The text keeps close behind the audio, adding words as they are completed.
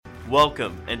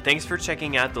Welcome, and thanks for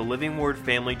checking out the Living Word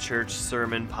Family Church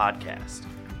Sermon Podcast.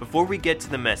 Before we get to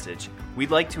the message,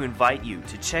 we'd like to invite you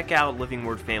to check out Living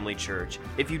Word Family Church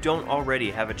if you don't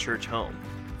already have a church home.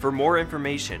 For more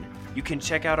information, you can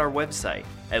check out our website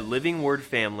at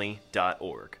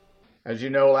livingwordfamily.org. As you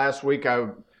know, last week I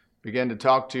began to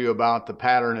talk to you about the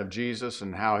pattern of Jesus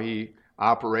and how he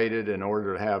operated in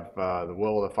order to have the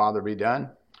will of the Father be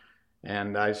done.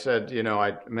 And I said,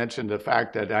 I mentioned the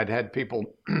fact that I'd had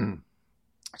people,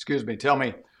 tell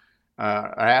me,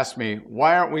 ask me,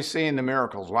 why aren't we seeing the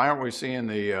miracles? Why aren't we seeing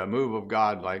the move of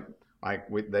God like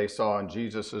they saw in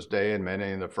Jesus' day and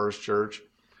many in the first church?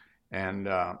 And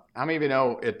how many of you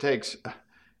know it takes,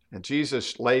 and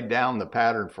Jesus laid down the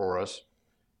pattern for us.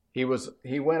 He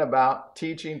went about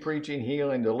teaching, preaching,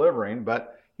 healing, delivering,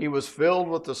 but he was filled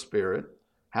with the Spirit.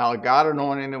 How God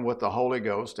anointed him with the Holy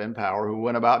Ghost and power, who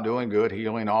went about doing good,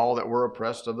 healing all that were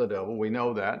oppressed of the devil. We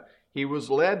know that. He was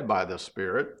led by the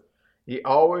Spirit. He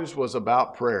always was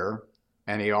about prayer,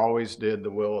 and he always did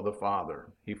the will of the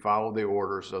Father. He followed the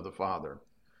orders of the Father.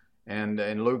 And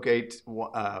in Luke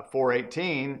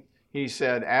 4:18, he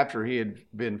said, after he had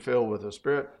been filled with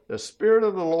the Spirit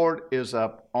of the Lord is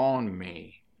up on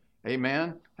me.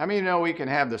 Amen. How many know we can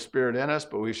have the Spirit in us,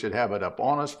 but we should have it up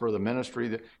on us for the ministry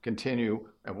to continue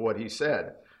of what he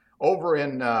said. Over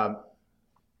in,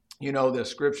 the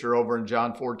scripture over in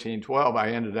John 14:12,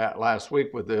 I ended that last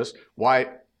week with this. Why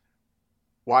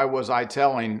was I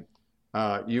telling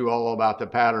you all about the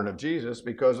pattern of Jesus?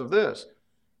 Because of this.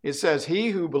 It says, he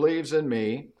who believes in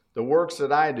me, the works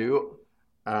that I do,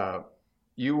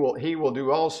 he will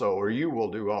do also, or you will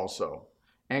do also.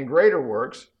 And greater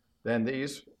works than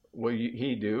these will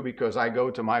he do, because I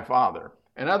go to my Father.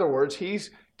 In other words,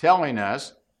 he's telling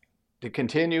us to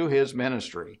continue his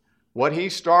ministry. What he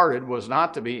started was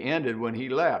not to be ended when he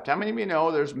left. How many of you know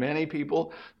there's many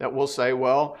people that will say,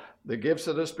 well, the gifts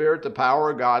of the Spirit, the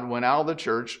power of God went out of the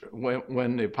church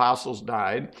when the apostles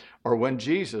died, or when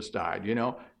Jesus died.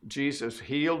 Jesus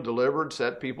healed, delivered,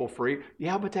 set people free.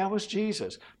 Yeah, but that was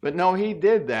Jesus. But no, he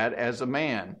did that as a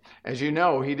man. As you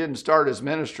know, he didn't start his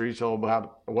ministry until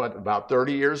about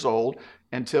 30 years old,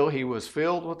 until he was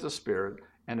filled with the Spirit,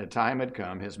 and the time had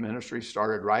come. His ministry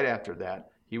started right after that.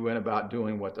 He went about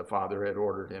doing what the Father had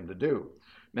ordered him to do.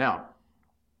 Now,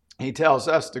 he tells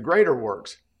us the greater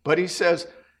works, but he says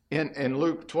in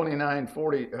Luke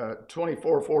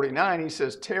 24:49, he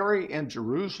says, tarry in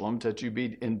Jerusalem that you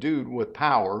be endued with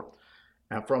power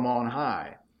from on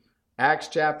high. Acts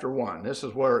chapter 1. This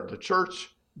is where the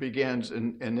church begins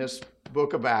in this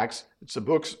book of Acts. It's the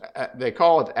books, they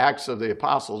call it Acts of the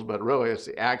Apostles, but really it's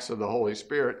the Acts of the Holy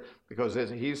Spirit, because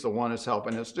he's the one that's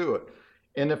helping us do it.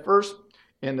 In the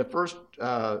first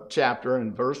chapter,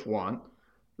 in verse 1,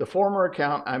 the former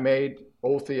account I made,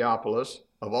 O Theophilus,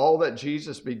 of all that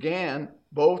Jesus began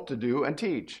both to do and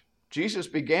teach. Jesus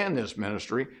began this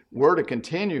ministry. We're to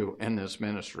continue in this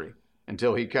ministry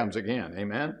until he comes again.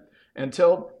 Amen?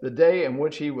 Until the day in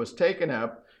which he was taken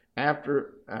up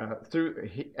after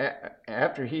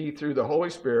he, through the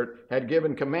Holy Spirit, had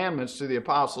given commandments to the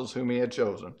apostles whom he had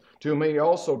chosen, to whom he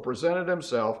also presented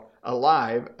himself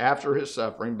alive after his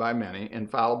suffering by many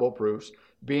infallible proofs,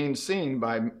 being seen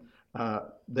by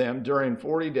them during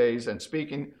 40 days and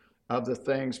speaking of the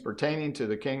things pertaining to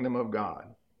the kingdom of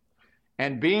God.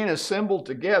 And being assembled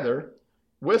together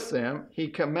with them, he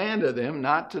commanded them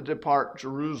not to depart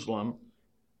Jerusalem,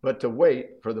 but to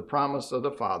wait for the promise of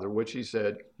the Father, which he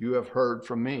said, you have heard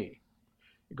from me.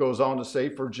 It goes on to say,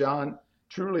 for John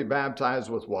truly baptized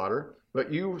with water,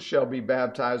 but you shall be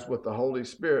baptized with the Holy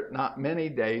Spirit not many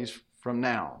days from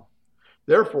now.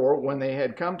 Therefore, when they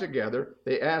had come together,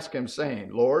 they asked him,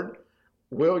 saying, Lord,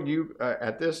 will you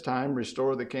at this time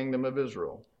restore the kingdom of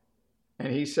Israel?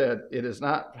 And he said, it is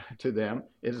not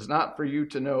for you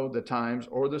to know the times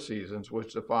or the seasons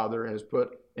which the Father has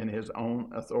put in his own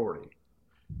authority.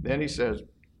 Then he says,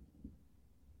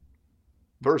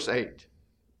 verse 8,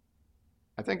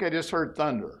 I think I just heard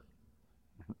thunder.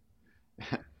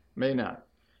 May not.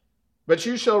 But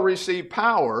you shall receive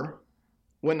power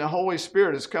when the Holy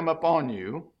Spirit has come upon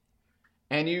you,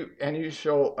 and you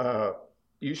shall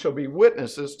be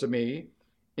witnesses to me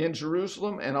in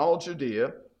Jerusalem and all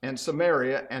Judea and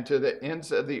Samaria and to the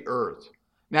ends of the earth.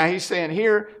 Now he's saying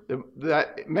here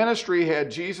that ministry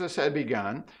Jesus had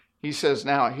begun. He says,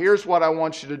 now here's what I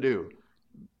want you to do.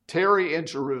 Tarry in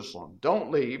Jerusalem. Don't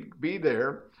leave. Be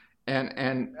there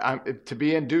and to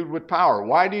be endued with power.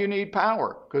 Why do you need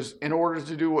power? Because in order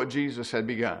to do what Jesus had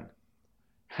begun.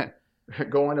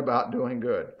 Going about doing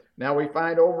good. Now we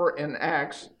find over in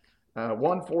Acts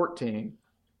 1:14,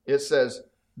 it says,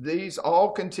 these all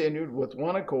continued with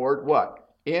one accord, what?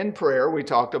 in prayer. We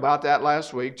talked about that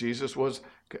last week. Jesus was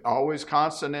always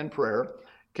constant in prayer,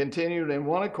 continued in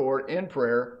one accord in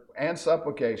prayer and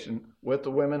supplication with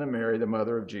the women of Mary, the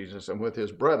mother of Jesus, and with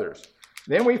his brothers.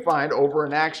 Then we find over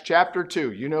in Acts chapter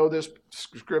 2, you know this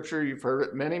scripture, you've heard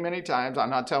it many, many times.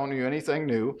 I'm not telling you anything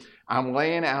new. I'm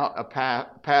laying out a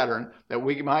pattern that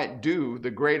we might do the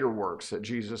greater works that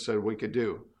Jesus said we could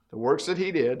do. The works that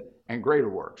he did and greater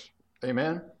works.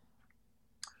 Amen?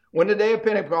 When the day of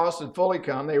Pentecost had fully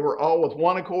come, they were all with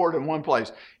one accord in one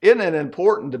place. Isn't it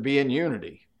important to be in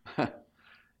unity?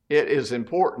 It is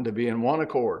important to be in one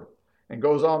accord. And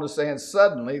goes on to say, and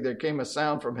suddenly there came a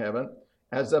sound from heaven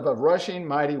as of a rushing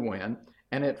mighty wind,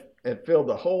 and it filled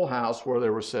the whole house where they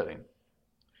were sitting.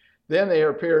 Then there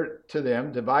appeared to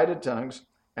them divided tongues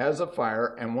as of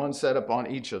fire, and one sat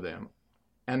upon each of them.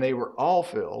 And they were all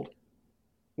filled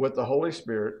with the Holy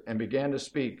Spirit and began to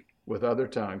speak with other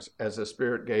tongues as the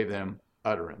Spirit gave them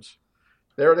utterance.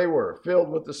 There they were, filled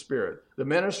with the Spirit. The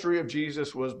ministry of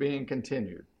Jesus was being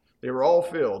continued. They were all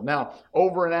filled. Now,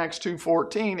 over in Acts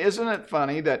 2:14, isn't it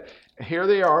funny that here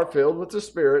they are filled with the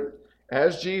Spirit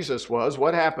as Jesus was?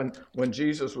 What happened when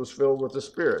Jesus was filled with the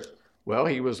Spirit? Well,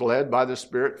 he was led by the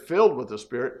Spirit, filled with the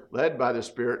Spirit, led by the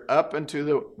Spirit up into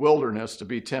the wilderness to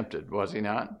be tempted, was he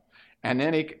not? And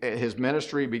then his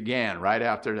ministry began right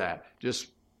after that.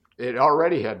 It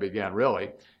already had begun,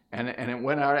 really. And it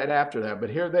went out right after that. But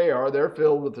here they are, they're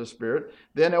filled with the Spirit.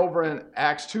 Then over in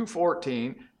Acts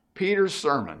 2:14, Peter's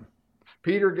sermon.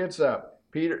 Peter gets up.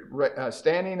 Peter,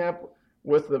 standing up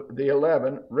with the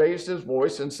 11, raised his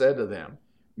voice and said to them,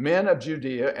 Men of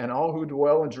Judea and all who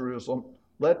dwell in Jerusalem,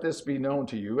 let this be known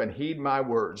to you and heed my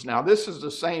words. Now, this is the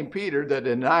same Peter that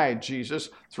denied Jesus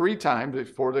 3 times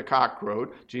before the cock crowed.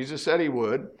 Jesus said he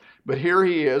would. But here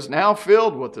he is, now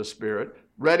filled with the Spirit,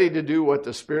 ready to do what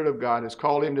the Spirit of God has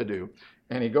called him to do.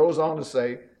 And he goes on to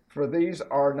say, For these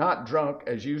are not drunk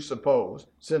as you suppose,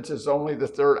 since it's only the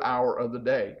 3rd hour of the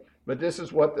day. But this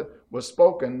is what was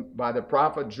spoken by the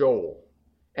prophet Joel.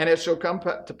 And it shall come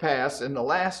to pass in the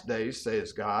last days,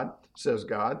 says God,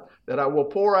 that I will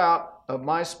pour out of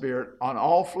my Spirit on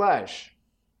all flesh.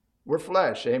 We're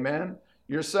flesh, amen?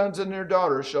 Your sons and your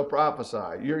daughters shall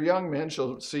prophesy. Your young men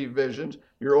shall see visions.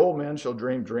 Your old men shall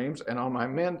dream dreams. And on my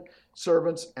men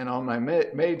servants and on my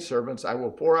maid servants I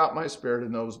will pour out my Spirit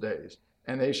in those days,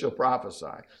 and they shall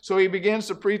prophesy. So he begins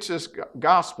to preach this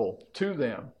gospel to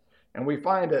them. And we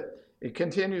find it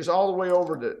continues all the way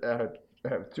over to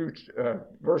through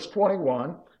verse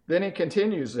 21. Then he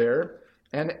continues there,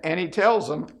 and he tells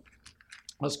them,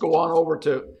 let's go on over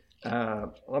to,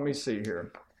 let me see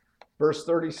here, verse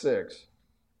 36.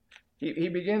 He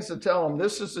begins to tell them,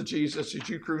 this is the Jesus that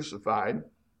you crucified.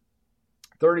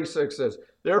 36 says,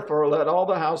 Therefore let all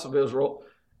the house of Israel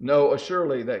know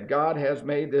assuredly that God has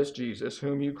made this Jesus,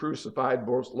 whom you crucified,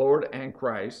 both Lord and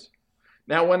Christ.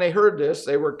 Now when they heard this,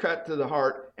 they were cut to the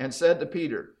heart and said to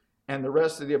Peter and the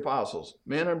rest of the apostles,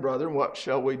 Men and brethren, what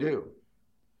shall we do?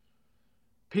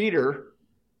 Peter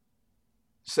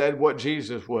said what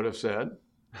Jesus would have said.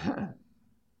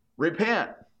 Repent.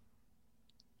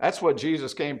 That's what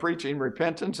Jesus came preaching,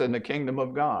 repentance and the kingdom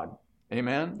of God.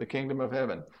 Amen? The kingdom of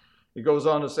heaven. He goes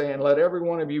on to say, And let every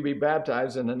one of you be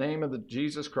baptized in the name of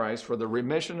Jesus Christ for the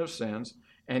remission of sins,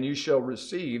 and you shall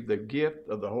receive the gift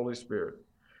of the Holy Spirit.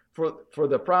 For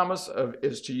the promise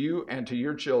is to you and to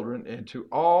your children and to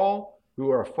all who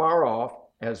are far off,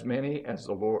 as many as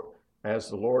the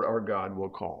Lord our God will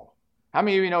call. How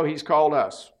many of you know he's called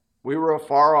us? We were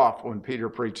afar off when Peter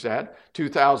preached that,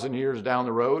 2,000 years down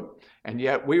the road, and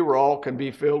yet we can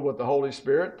be filled with the Holy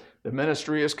Spirit. The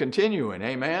ministry is continuing,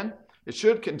 amen? It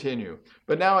should continue.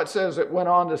 But now it says, it went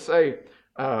on to say,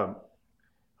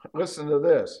 listen to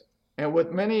this, and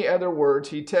with many other words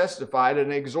he testified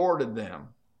and exhorted them.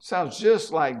 Sounds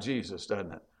just like Jesus,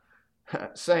 doesn't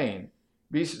it? Saying,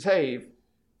 Be saved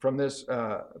from this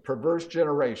perverse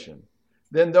generation.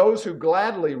 Then those who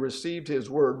gladly received his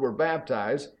word were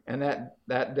baptized, and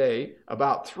that day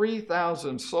about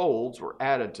 3,000 souls were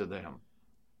added to them.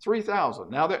 3,000.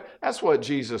 Now that's what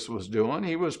Jesus was doing.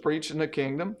 He was preaching the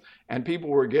kingdom, and people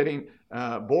were getting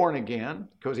born again,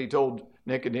 because he told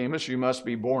Nicodemus, you must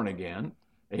be born again.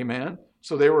 Amen.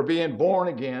 So they were being born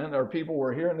again, or people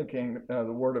were hearing the kingdom, the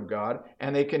word of God,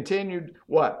 and they continued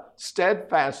what?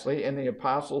 Steadfastly in the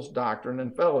apostles' doctrine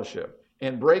and fellowship,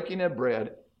 in breaking of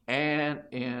bread and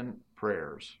in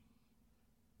prayers.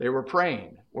 They were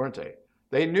praying, weren't they?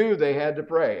 They knew they had to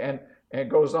pray. And it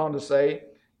goes on to say,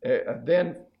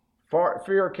 then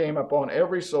fear came upon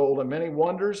every soul, and many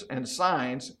wonders and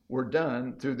signs were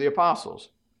done through the apostles.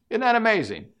 Isn't that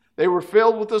amazing? They were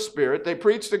filled with the Spirit. They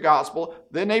preached the gospel.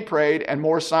 Then they prayed, and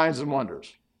more signs and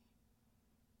wonders.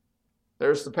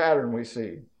 There's the pattern we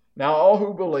see. Now all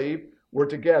who believed were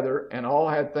together and all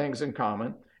had things in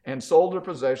common, and sold their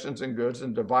possessions and goods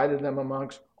and divided them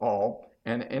amongst all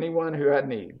and anyone who had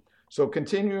need. So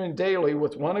continuing daily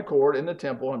with one accord in the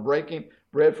temple and breaking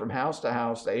bread from house to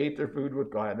house, they ate their food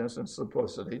with gladness and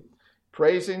simplicity,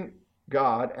 praising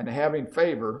God and having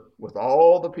favor with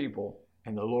all the people.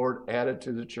 And the Lord added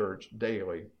to the church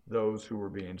daily those who were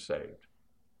being saved.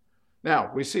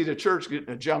 Now, we see the church getting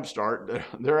a jump start.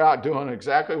 They're out doing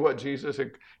exactly what Jesus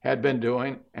had been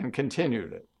doing and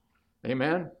continued it.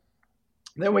 Amen?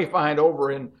 Then we find over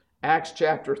in Acts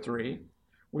chapter 3,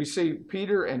 we see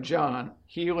Peter and John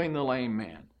healing the lame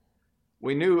man.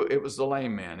 We knew it was the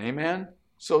lame man. Amen?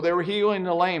 So they were healing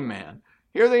the lame man.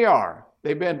 Here they are.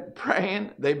 They've been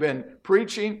praying, they've been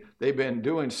preaching, they've been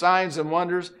doing signs and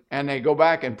wonders, and they go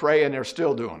back and pray and they're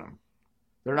still doing them.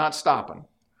 They're not stopping.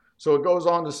 So it goes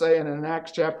on to say in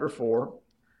Acts chapter 4,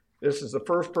 this is the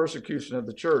first persecution of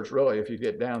the church, really, if you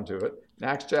get down to it. In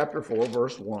Acts chapter 4,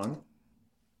 verse 1.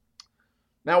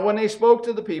 Now when they spoke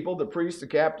to the people, the priest, the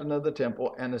captain of the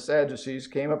temple, and the Sadducees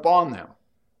came upon them,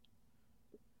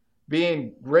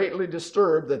 being greatly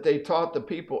disturbed that they taught the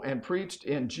people and preached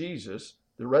in Jesus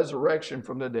the resurrection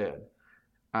from the dead.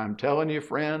 I'm telling you,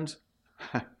 friends,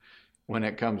 when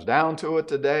it comes down to it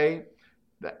today,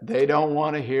 they don't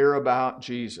want to hear about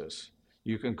Jesus.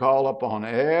 You can call upon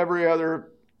every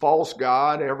other false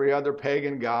god, every other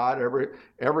pagan god,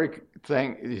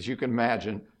 everything as you can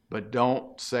imagine, but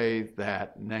don't say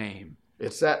that name.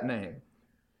 It's that name.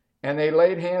 And they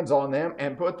laid hands on them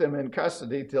and put them in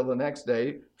custody till the next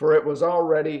day, for it was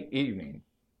already evening.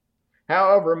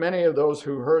 However, many of those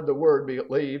who heard the word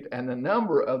believed, and the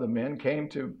number of the men came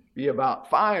to be about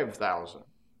 5,000.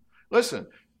 Listen,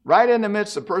 right in the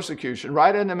midst of persecution,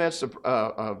 right in the midst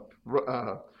of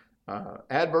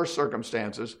adverse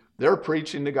circumstances, they're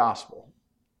preaching the gospel.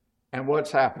 And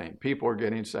what's happening? People are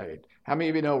getting saved. How many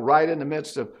of you know right in the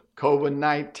midst of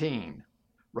COVID-19,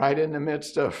 right in the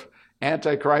midst of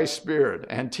Antichrist spirit,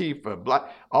 Antifa,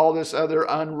 all this other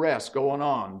unrest going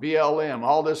on, BLM,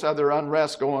 all this other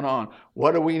unrest going on.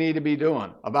 What do we need to be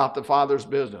doing about the Father's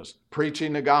business?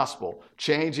 Preaching the gospel,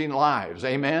 changing lives.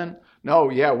 Amen? No,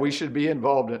 yeah, we should be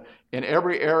involved in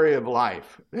every area of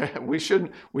life. Every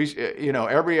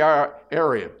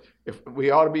area. If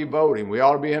we ought to be voting, we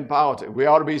ought to be in politics, we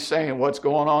ought to be saying what's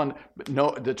going on,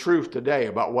 the truth today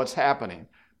about what's happening.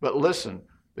 But listen,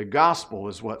 the gospel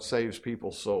is what saves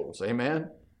people's souls. Amen?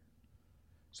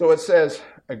 So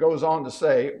it goes on to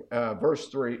say, verse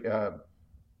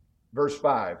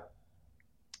 5,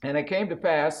 and it came to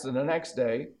pass in the next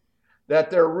day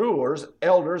that their rulers,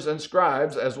 elders, and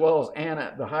scribes, as well as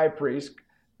Anna the high priest,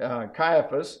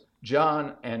 Caiaphas,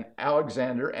 John, and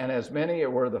Alexander, and as many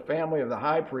were the family of the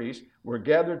high priest, were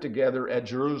gathered together at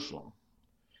Jerusalem.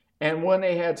 And when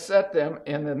they had set them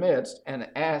in the midst,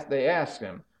 they asked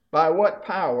him, by what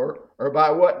power or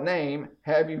by what name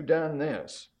have you done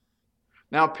this?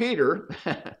 Now Peter,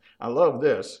 I love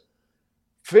this,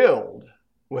 filled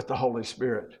with the Holy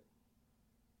Spirit.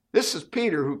 This is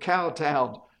Peter who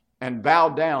kowtowed and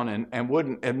bowed down and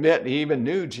wouldn't admit he even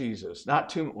knew Jesus, not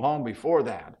too long before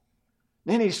that.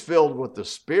 Then he's filled with the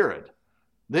Spirit.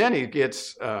 Then he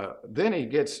gets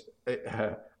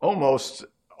almost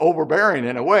overbearing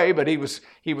in a way, but he was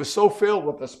so filled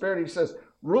with the Spirit. He says,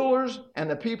 rulers and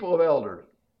the people of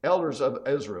elders of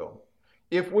Israel,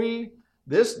 if we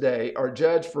this day are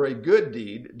judged for a good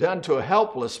deed done to a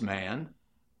helpless man,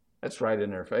 that's right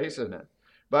in their face, isn't it?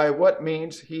 By what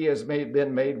means he has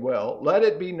been made well, let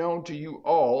it be known to you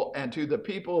all and to the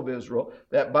people of Israel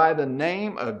that by the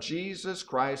name of Jesus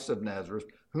Christ of Nazareth,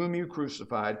 whom you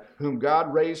crucified, whom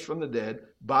God raised from the dead,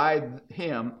 by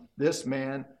him this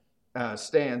man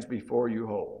stands before you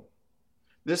whole.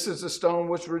 This is the stone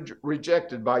which was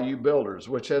rejected by you builders,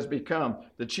 which has become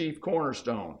the chief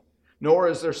cornerstone. Nor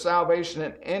is there salvation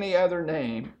in any other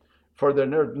name, for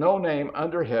there is no name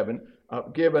under heaven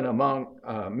given among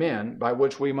men by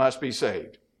which we must be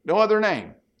saved. No other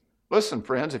name. Listen,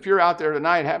 friends, if you're out there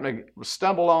tonight having to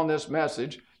stumble on this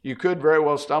message, you could very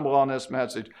well stumble on this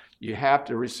message. You have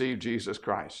to receive Jesus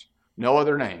Christ. No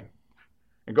other name.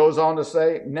 It goes on to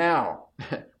say, now,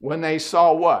 when they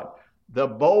saw what? The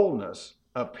boldness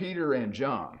of Peter and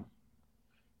John.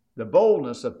 The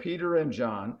boldness of Peter and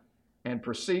John, and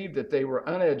perceived that they were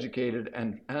uneducated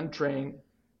and untrained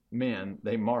men,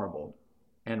 they marveled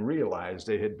and realized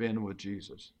they had been with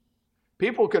Jesus.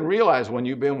 People can realize when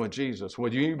you've been with Jesus,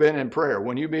 when you've been in prayer,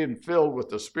 when you've been filled with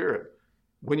the Spirit,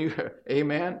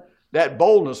 amen, that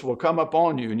boldness will come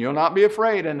upon you and you'll not be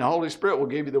afraid, and the Holy Spirit will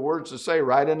give you the words to say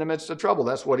right in the midst of trouble.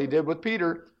 That's what he did with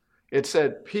Peter. It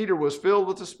said Peter was filled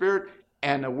with the Spirit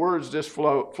and the words just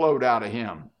flowed out of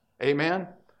him. Amen?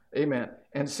 Amen.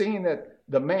 And seeing that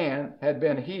the man had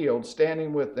been healed,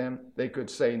 standing with them, they could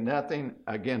say nothing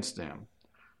against them.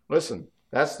 Listen,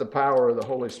 that's the power of the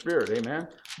Holy Spirit. Amen?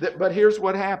 But here's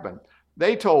what happened.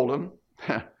 They told him,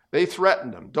 they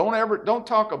threatened him, don't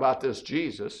talk about this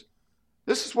Jesus.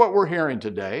 This is what we're hearing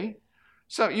today.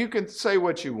 So you can say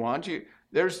what you want.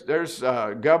 There's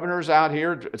governors out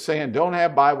here saying don't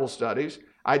have Bible studies.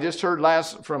 I just heard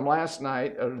last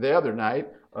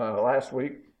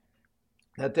week,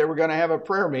 that they were going to have a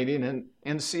prayer meeting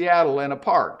in Seattle in a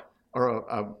park, or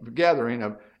a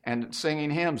gathering and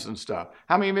singing hymns and stuff.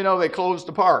 How many of you know they closed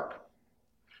the park?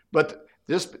 But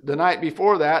the night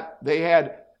before that, they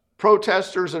had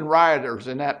protesters and rioters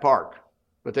in that park,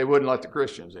 but they wouldn't let the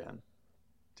Christians in.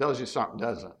 Tells you something,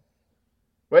 doesn't it?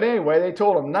 But anyway, they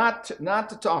told them not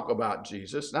to talk about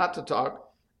Jesus, not to talk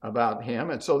about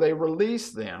him, and so they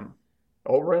released them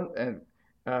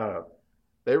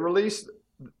they released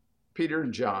Peter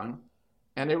and John,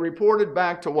 and they reported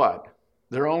back to what?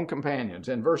 Their own companions.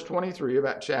 In verse 23 of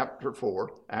Acts chapter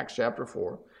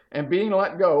 4, and being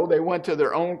let go, they went to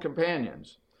their own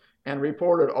companions and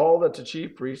reported all that the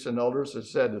chief priests and elders had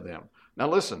said to them. Now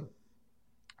listen,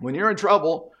 when you're in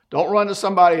trouble, don't run to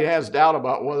somebody who has doubt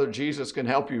about whether Jesus can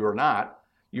help you or not.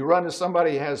 You run to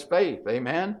somebody who has faith.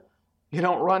 Amen? You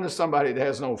don't run to somebody that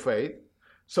has no faith.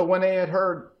 So when they had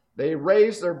heard, they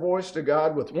raised their voice to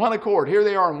God with one accord. Here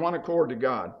they are in one accord to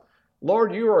God.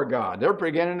 Lord, you are God. They're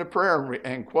beginning a prayer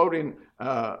and quoting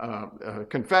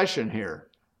confession here.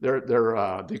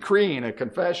 They're decreeing a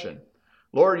confession.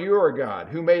 Lord, you are God,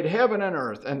 who made heaven and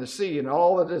earth and the sea and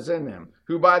all that is in them,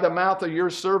 who by the mouth of your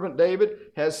servant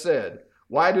David has said,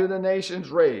 why do the nations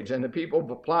rage and the people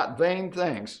plot vain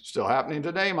things? Still happening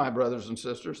today, my brothers and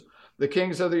sisters. The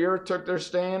kings of the earth took their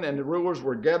stand, and the rulers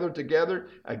were gathered together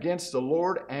against the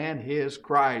Lord and his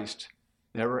Christ.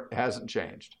 Never hasn't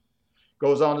changed.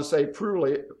 Goes on to say,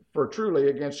 truly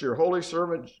against your holy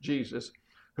servant Jesus,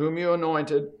 whom you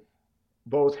anointed,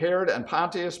 both Herod and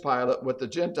Pontius Pilate with the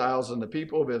Gentiles and the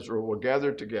people of Israel were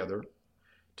gathered together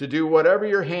to do whatever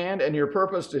your hand and your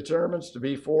purpose determines to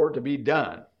be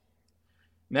done.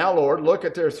 Now, Lord, look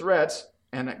at their threats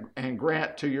and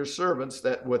grant to your servants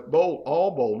that with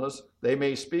all boldness they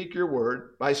may speak your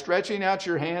word by stretching out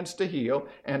your hands to heal,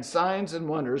 and signs and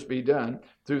wonders be done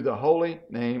through the holy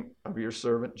name of your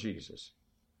servant Jesus.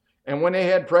 And when they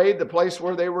had prayed, the place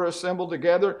where they were assembled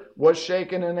together was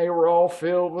shaken, and they were all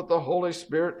filled with the Holy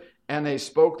Spirit, and they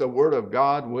spoke the word of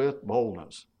God with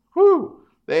boldness. Whew!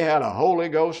 They had a Holy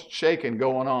Ghost shaking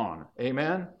going on.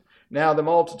 Amen? Now the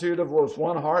multitude was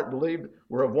one heart,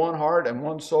 were of one heart and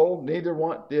one soul. Neither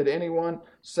did anyone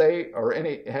say or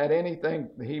had anything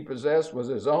he possessed was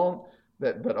his own,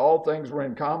 but all things were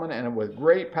in common. And with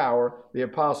great power the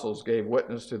apostles gave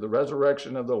witness to the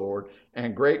resurrection of the Lord,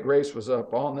 and great grace was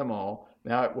upon them all.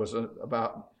 Now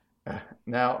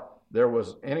there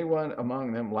was anyone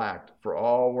among them lacked, for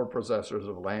all were possessors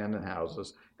of land and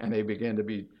houses, and they began to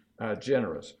be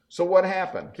generous. So what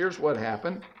happened? Here's what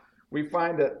happened. We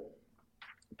find that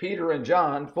Peter and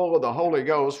John, full of the Holy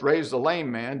Ghost, raised the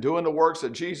lame man, doing the works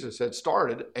that Jesus had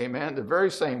started. Amen. The very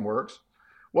same works.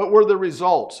 What were the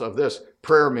results of this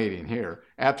prayer meeting here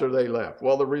after they left?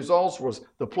 Well, the results was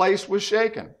the place was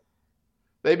shaken.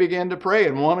 They began to pray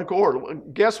in one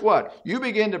accord. Guess what? You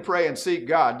begin to pray and seek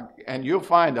God, and you'll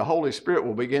find the Holy Spirit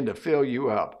will begin to fill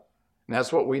you up. And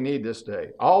that's what we need this day.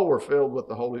 All were filled with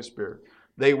the Holy Spirit.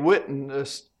 They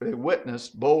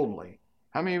witnessed boldly.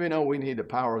 How many of you know we need the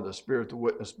power of the Spirit to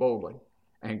witness boldly?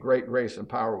 And great grace and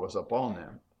power was upon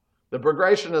them. The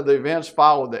progression of the events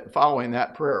following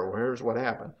that prayer, well, here's what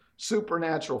happened.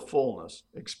 Supernatural fullness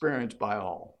experienced by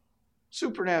all.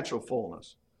 Supernatural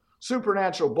fullness.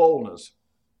 Supernatural boldness.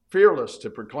 Fearless to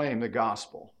proclaim the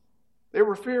gospel. They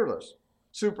were fearless.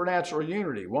 Supernatural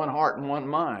unity, one heart and one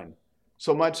mind.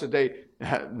 So much that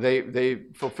they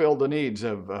fulfilled the needs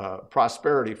of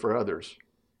prosperity for others.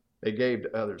 They gave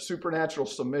to others. Supernatural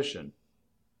submission,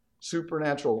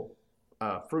 supernatural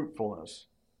fruitfulness,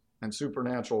 and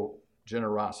supernatural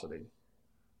generosity.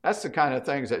 That's the kind of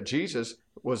things that Jesus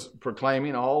was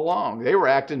proclaiming all along. They were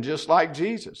acting just like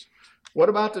Jesus. What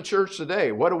about the church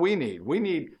today? What do we need? We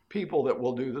need people that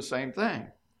will do the same thing.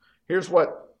 Here's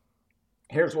what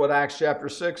Acts chapter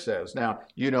 6 says. Now,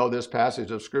 you know this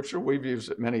passage of Scripture. We've used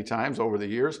it many times over the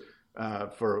years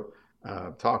for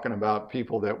talking about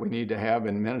people that we need to have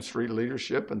in ministry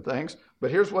leadership and things.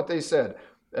 But here's what they said.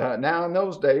 Now in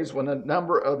those days, when the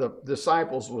number of the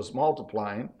disciples was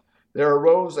multiplying, there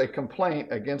arose a complaint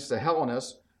against the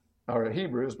Hellenists, or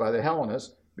Hebrews by the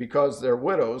Hellenists, because their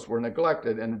widows were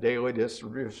neglected in the daily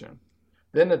distribution.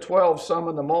 Then the 12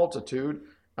 summoned the multitude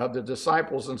of the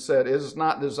disciples and said, "It is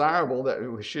not desirable that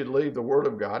we should leave the word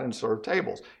of God and serve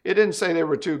tables." It didn't say they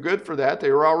were too good for that.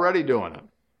 They were already doing it.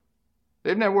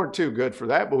 They never were too good for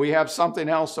that, but we have something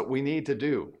else that we need to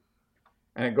do.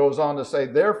 And it goes on to say,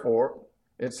 therefore,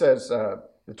 it says,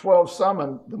 the 12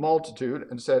 summoned the multitude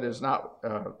and said, "It is not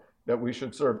that we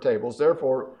should serve tables.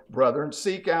 Therefore, brethren,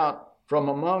 seek out from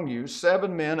among you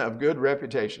 7 men of good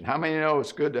reputation." How many know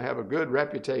it's good to have a good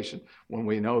reputation when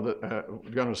we know that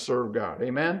we're going to serve God?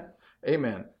 Amen?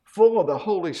 Amen. Full of the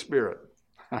Holy Spirit.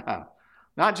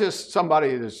 Not just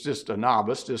somebody that's just a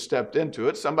novice, just stepped into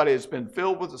it. Somebody that's been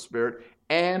filled with the Spirit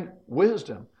and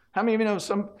wisdom. How many of you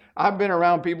know I've been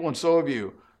around people, and so have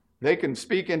you. They can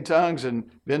speak in tongues and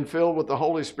been filled with the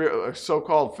Holy Spirit,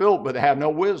 so-called filled, but have no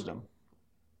wisdom.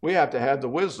 We have to have the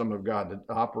wisdom of God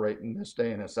to operate in this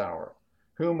day and this hour.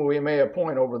 Whom we may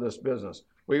appoint over this business.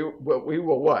 We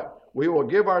will what? We will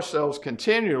give ourselves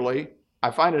continually,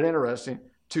 I find it interesting,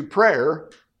 to prayer,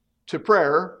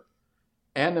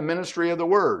 and the ministry of the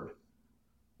word.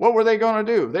 What were they going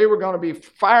to do? They were going to be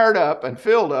fired up and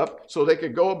filled up so they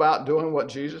could go about doing what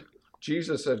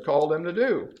Jesus had called them to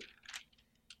do.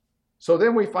 So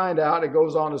then we find out, it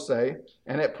goes on to say,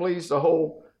 and it pleased the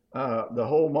whole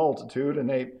multitude, and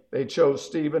they chose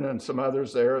Stephen and some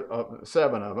others there,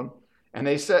 7 of them, and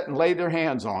they sat and laid their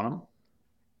hands on them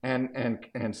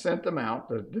and sent them out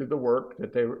to do the work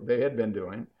that they had been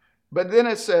doing. But then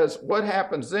it says, what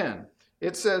happens then?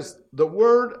 It says, the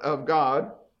word of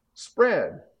God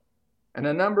spread, and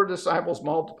a number of disciples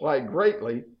multiplied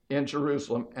greatly in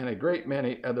Jerusalem, and a great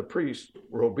many of the priests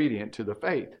were obedient to the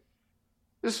faith.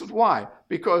 This is why,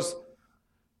 because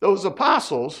those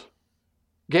apostles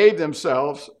gave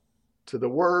themselves to the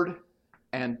word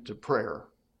and to prayer.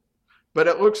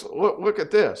 But look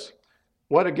at this.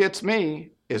 What it gets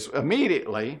me is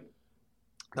immediately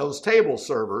those table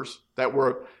servers that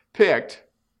were picked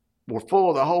were full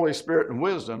of the Holy Spirit and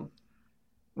wisdom.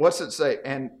 What's it say?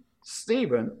 And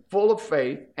Stephen, full of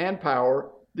faith and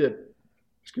power, did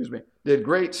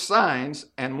great signs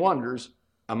and wonders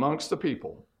amongst the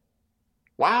people.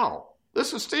 Wow,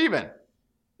 this is Stephen.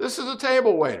 This is a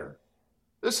table waiter.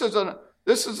 This is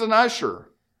an usher.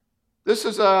 This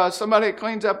is somebody that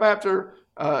cleans up after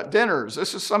dinners.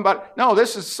 This is somebody. No,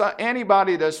 this is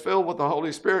anybody that's filled with the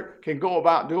Holy Spirit can go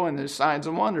about doing these signs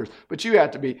and wonders. But you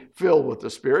have to be filled with the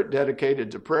Spirit,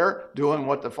 dedicated to prayer, doing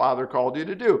what the Father called you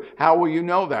to do. How will you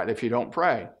know that if you don't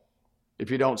pray? If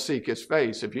you don't seek His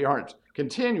face? If you aren't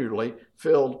continually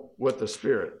filled with the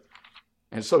Spirit?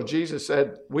 And so Jesus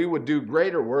said we would do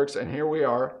greater works, and here we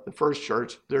are, the first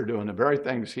church. They're doing the very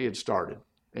things He had started.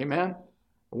 Amen?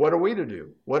 What are we to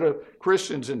do? What are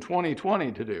Christians in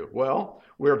 2020 to do? Well,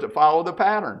 we're to follow the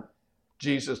pattern.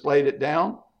 Jesus laid it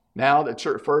down. Now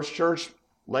the first church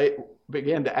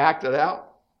began to act it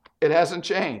out. It hasn't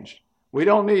changed. We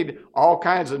don't need all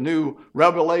kinds of new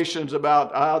revelations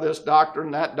about this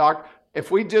doctrine, that doctrine. If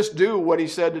we just do what He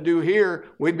said to do here,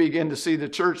 we'd begin to see the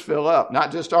church fill up.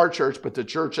 Not just our church, but the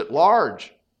church at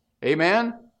large.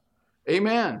 Amen?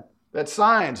 Amen. That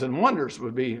signs and wonders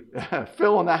would be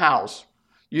filling the house.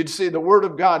 You'd see the Word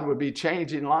of God would be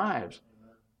changing lives.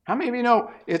 How many of you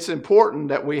know it's important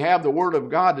that we have the Word of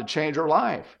God to change our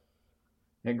life?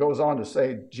 It goes on to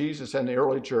say Jesus and the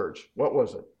early church, what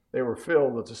was it? They were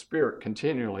filled with the Spirit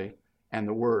continually and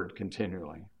the Word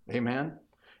continually. Amen?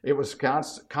 It was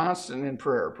constant in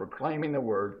prayer, proclaiming the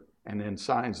Word, and then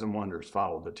signs and wonders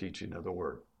followed the teaching of the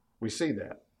Word. We see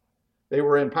that. They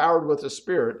were empowered with the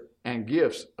Spirit and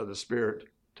gifts of the Spirit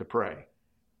to pray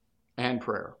and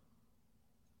prayer.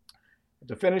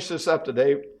 To finish this up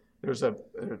today, there's a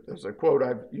quote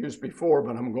I've used before,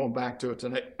 but I'm going back to it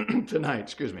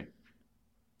tonight.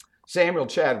 Samuel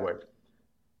Chadwick,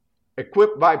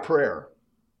 equipped by prayer.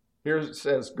 Here it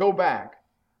says, go back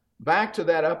to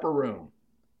that upper room,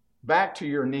 back to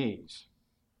your knees,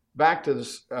 back to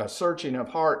the searching of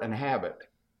heart and habit,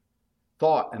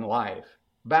 thought and life,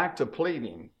 back to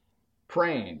pleading,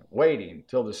 praying, waiting,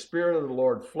 till the Spirit of the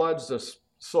Lord floods the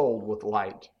soul with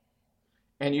light,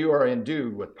 and you are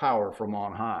endued with power from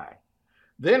on high.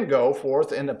 Then go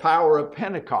forth in the power of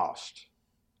Pentecost,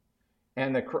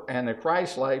 and the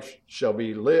Christ life shall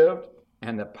be lived,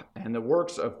 and the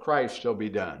works of Christ shall be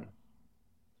done.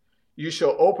 You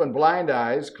shall open blind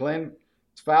eyes, cleanse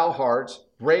foul hearts,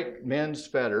 break men's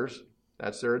fetters,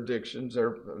 that's their addictions,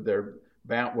 they're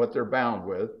bound, what they're bound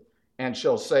with, and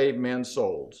shall save men's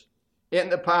souls. In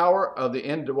the power of the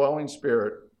indwelling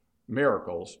Spirit,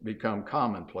 miracles become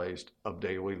commonplace of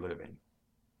daily living.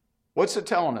 What's it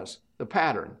telling us? The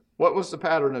pattern. What was the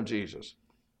pattern of Jesus?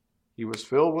 He was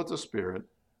filled with the Spirit.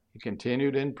 He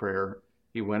continued in prayer,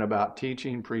 He went about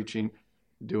teaching, preaching,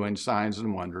 doing signs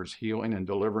and wonders, healing and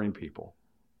delivering people.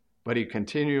 But he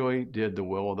continually did the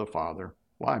will of the Father.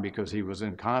 Why? Because he was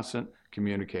in constant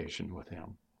communication with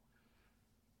him.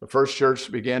 The first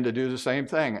church began to do the same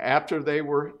thing after they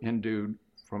were endued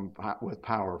with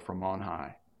power from on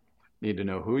high. Need to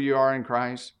know who you are in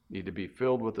Christ, need to be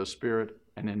filled with the Spirit,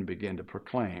 and then begin to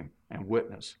proclaim and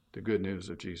witness the good news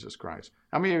of Jesus Christ.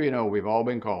 How many of you know we've all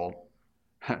been called?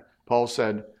 Paul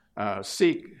said,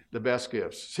 seek the best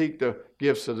gifts. Seek the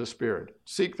gifts of the Spirit.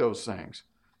 Seek those things.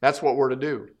 That's what we're to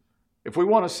do. If we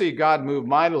want to see God move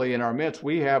mightily in our midst,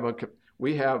 we have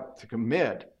to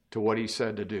commit to what he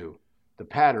said to do. The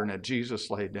pattern that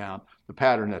Jesus laid down, the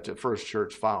pattern that the first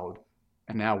church followed,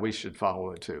 and now we should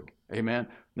follow it too. Amen?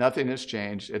 Nothing has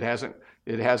changed. It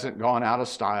hasn't gone out of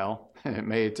style. It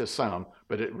may to some,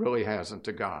 but it really hasn't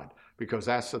to God, because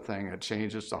that's the thing that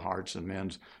changes the hearts of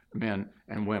men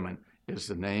and women is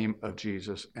the name of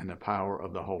Jesus and the power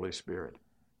of the Holy Spirit.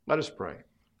 Let us pray.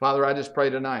 Father, I just pray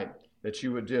tonight that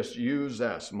you would just use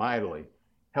us mightily.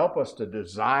 Help us to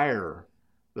desire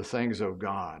the things of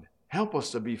God. Help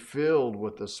us to be filled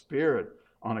with the Spirit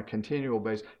on a continual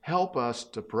basis. Help us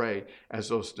to pray as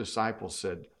those disciples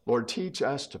said, Lord, teach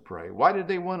us to pray. Why did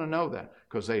they want to know that?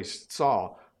 Because they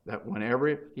saw that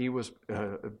whenever he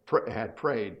had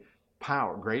prayed,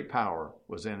 great power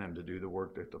was in him to do the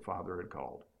work that the Father had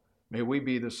called. May we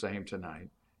be the same tonight.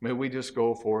 May we just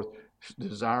go forth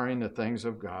desiring the things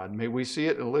of God. May we see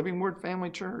it in Living Word Family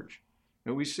Church.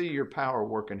 May we see your power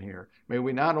working here. May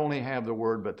we not only have the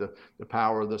Word, but the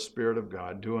power of the Spirit of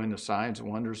God, doing the signs,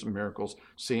 wonders, and miracles,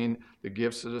 seeing the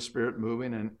gifts of the Spirit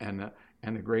moving, and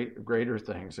the greater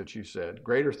things that you said.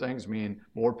 Greater things mean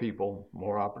more people,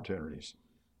 more opportunities.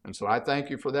 And so I thank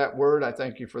you for that word. I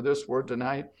thank you for this word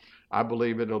tonight. I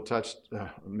believe it'll touch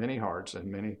many hearts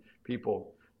and many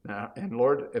people. Now, and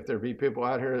Lord, if there be people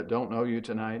out here that don't know you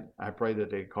tonight, I pray that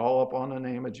they call upon the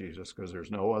name of Jesus, because there's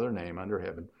no other name under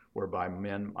heaven whereby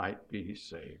men might be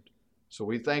saved. So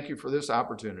we thank you for this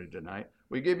opportunity tonight.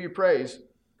 We give you praise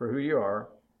for who you are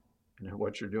and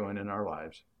what you're doing in our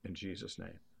lives. In Jesus'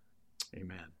 name,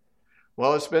 amen.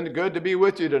 Well, it's been good to be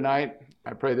with you tonight.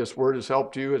 I pray this word has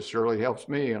helped you. It surely helps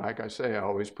me. And like I say, I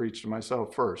always preach to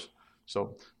myself first.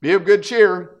 So be of good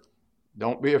cheer.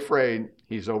 Don't be afraid.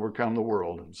 He's overcome the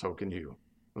world, and so can you.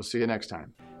 We'll see you next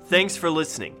time. Thanks for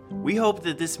listening. We hope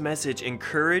that this message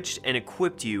encouraged and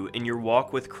equipped you in your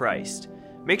walk with Christ.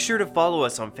 Make sure to follow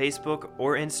us on Facebook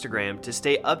or Instagram to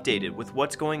stay updated with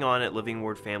what's going on at Living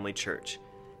Word Family Church.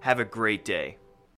 Have a great day.